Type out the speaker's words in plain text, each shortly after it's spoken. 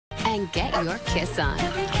and get your kiss on.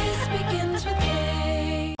 Every kiss begins with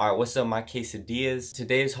K. Alright, what's up my quesadillas?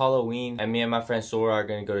 Today's Halloween and me and my friend Sora are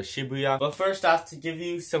gonna go to Shibuya. But first I have to give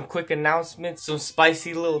you some quick announcements, some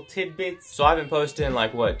spicy little tidbits. So I've been posting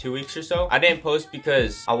like what, 2 weeks or so? I didn't post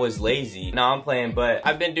because I was lazy. Now I'm playing, but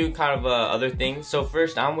I've been doing kind of other things. So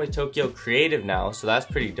first I'm with Tokyo Creative now, so that's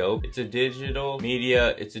pretty dope. It's a digital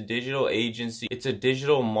media, it's a digital agency, it's a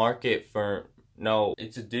digital market firm. No,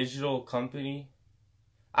 it's a digital company.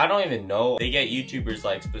 I don't even know. They get YouTubers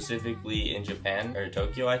like specifically in Japan or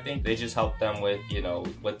Tokyo, I think. They just help them with, you know,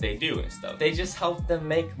 what they do and stuff. They just help them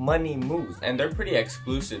make money move. And they're pretty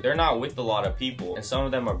exclusive. They're not with a lot of people. And some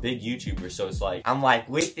of them are big YouTubers. So it's like, I'm like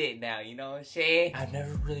with it now, you know what I'm saying? I've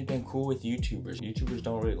never really been cool with YouTubers. YouTubers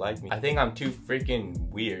don't really like me. I think I'm too freaking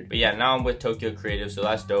weird. But yeah, now I'm with Tokyo Creative, so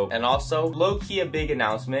that's dope. And also, low-key a big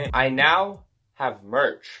announcement. I now have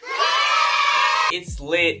merch. It's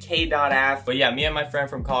lit, k.af. But yeah, me and my friend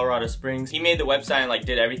from Colorado Springs, he made the website and like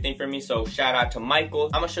did everything for me. So shout out to Michael.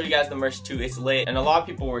 I'm gonna show you guys the merch too. It's lit. And a lot of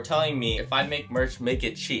people were telling me if I make merch, make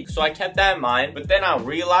it cheap. So I kept that in mind. But then I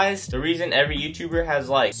realized the reason every YouTuber has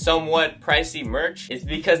like somewhat pricey merch is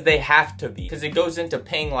because they have to be. Because it goes into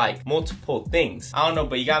paying like multiple things. I don't know,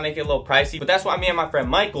 but you gotta make it a little pricey. But that's why me and my friend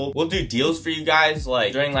Michael will do deals for you guys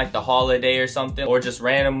like during like the holiday or something. Or just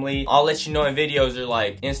randomly. I'll let you know in videos or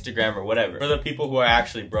like Instagram or whatever. For the people who are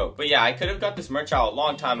actually broke. But yeah, I could have got this merch out a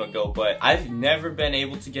long time ago, but I've never been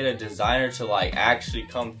able to get a designer to like actually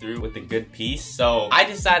come through with a good piece. So I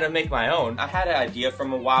decided to make my own. I had an idea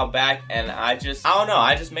from a while back and I don't know,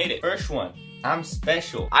 I just made it. First one. I'm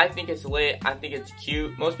special. I think it's lit. I think it's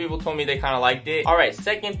cute. Most people told me they kind of liked it. All right,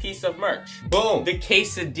 second piece of merch. Boom, the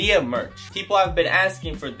quesadilla merch. People have been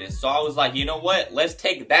asking for this. So I was like, you know what? Let's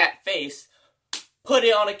take that face, put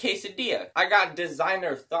it on a quesadilla. I got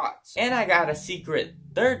designer thoughts. And I got a secret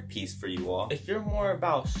third piece for you all. If you're more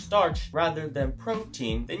about starch rather than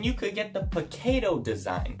protein, then you could get the potato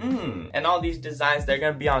design. And all these designs, they're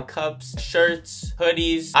gonna be on cups, shirts,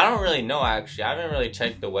 hoodies. I don't really know actually. I haven't really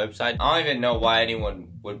checked the website. I don't even know why anyone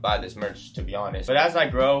would buy this merch, to be honest. But as I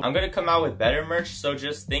grow, I'm gonna come out with better merch. So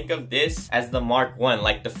just think of this as the Mark 1,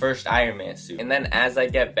 like the first Iron Man suit. And then as I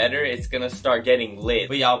get better, it's gonna start getting lit.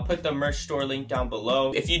 But yeah, I'll put the merch store link down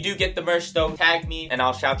below. If you do get the merch though, tag me and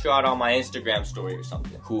I'll shout you out on my Instagram story or something.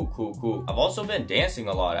 Cool. I've also been dancing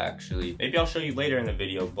a lot actually. Maybe I'll show you later in the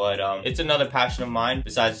video, but it's another passion of mine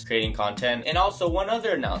besides creating content. And also one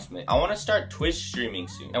other announcement. I wanna start Twitch streaming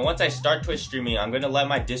soon. And once I start Twitch streaming, I'm gonna let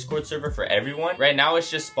my Discord server for everyone. Right now it's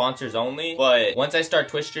just sponsors only, but once I start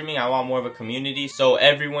Twitch streaming, I want more of a community so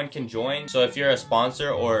everyone can join. So if you're a sponsor,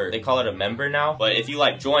 or they call it a member now, but if you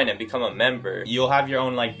like join and become a member, you'll have your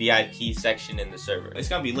own like VIP section in the server. It's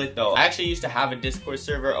gonna be lit though. I actually used to have a Discord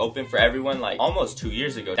server open for everyone like almost 2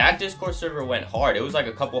 years ago. That Discord server went hard. It was like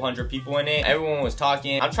a couple hundred people in it. Everyone was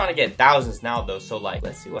talking. I'm trying to get thousands now though, so like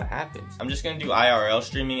let's see what happens. I'm just gonna do IRL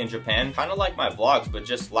streaming in Japan, kind of like my vlogs but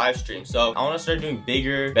just live stream. So I want to start doing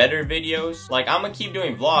bigger, better videos. Like I'm gonna keep doing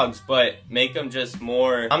vlogs but make them just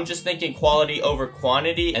more, I'm just thinking quality over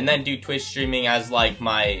quantity, and then do Twitch streaming as like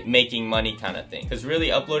my making money kind of thing. Because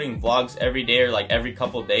really uploading vlogs every day or like every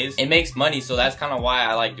couple days, it makes money, so that's kind of why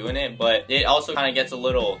I like doing it. But it also kind of gets a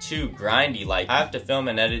little too grindy. Like I have to film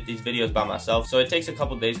and edit these videos by myself, so it takes a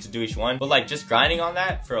couple days to do each one. But like just grinding on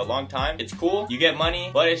that for a long time, it's cool, you get money,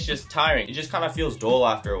 but it's just tiring. It just kind of feels dull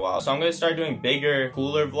after a while. So I'm gonna start doing bigger,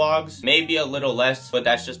 cooler vlogs, maybe a little less, but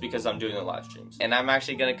that's just because I'm doing the live streams. And I'm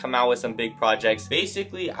actually gonna come out with some big projects.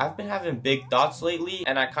 Basically, I've been having big thoughts lately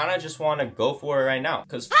and I kind of just want to go for it right now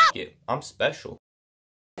because f it, I'm special.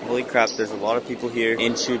 Holy crap, there's a lot of people here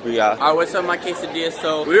in Shibuya. Alright, what's up my quesadilla?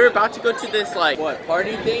 So we were about to go to this like, what,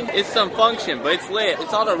 party thing? It's some function, but it's lit.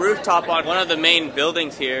 It's on the rooftop on one of the main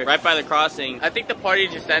buildings here, right by the crossing. I think the party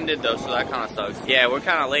just ended though, so that kind of sucks. Yeah, we're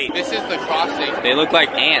kind of late. This is the crossing. They look like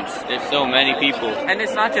ants. There's so many people. And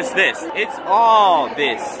it's not just this. It's all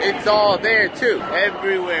this. It's all there too.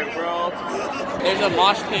 Everywhere, bro. There's a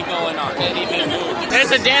mosh pit going on. Can't even move.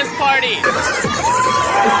 There's a dance party.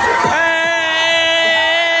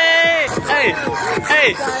 Hey,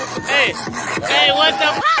 what the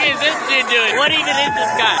f is this dude doing? What even is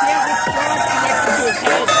this guy?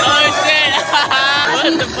 Oh shit!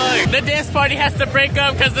 What the fuck? The dance party has to break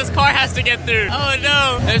up because this car has to get through. Oh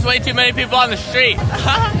no! There's way too many people on the street.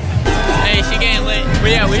 Hey, she getting lit. But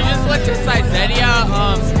yeah, we just went to Saizeriya.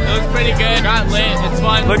 It was pretty good. Got lit. It's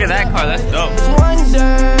fun. Look at that car. That's dope. One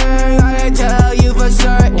day, I tell you for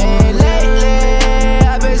certain. Lately,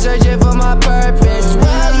 I've been searching for my purpose.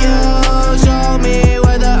 Will you show me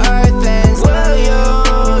where the earth ends? Will you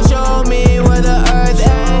show me where the earth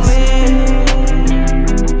ends?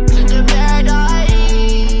 To the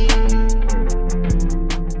paradise.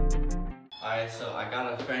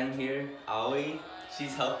 Aoi.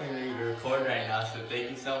 She's helping me record right now, so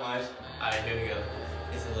thank you so much. Alright, here we go.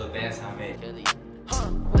 It's a little dance I made.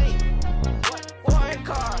 Wait, foreign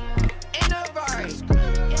car, in a Rari.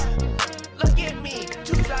 Look at me,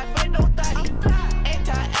 too fly for no thotty.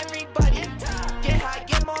 Anti-everybody, get high,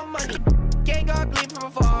 get more money. Gang guard gleam from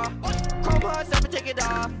afar. Chrome hearts, never take it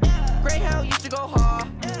off. Greyhound used to go hard.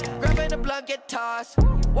 Grabbing the blunt, get tossed.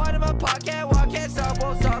 Water in my pocket, walk, can't stop,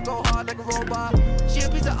 won't stop, go hard like a robot. She a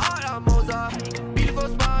piece of art, I'm Mozart. Beautiful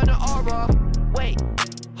smile and an aura. Wait,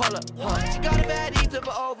 hold up, she got a bad eat, tip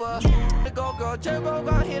her over. The go girl, turbo,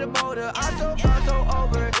 gon' hit the motor. I'm so far, so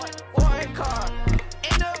over.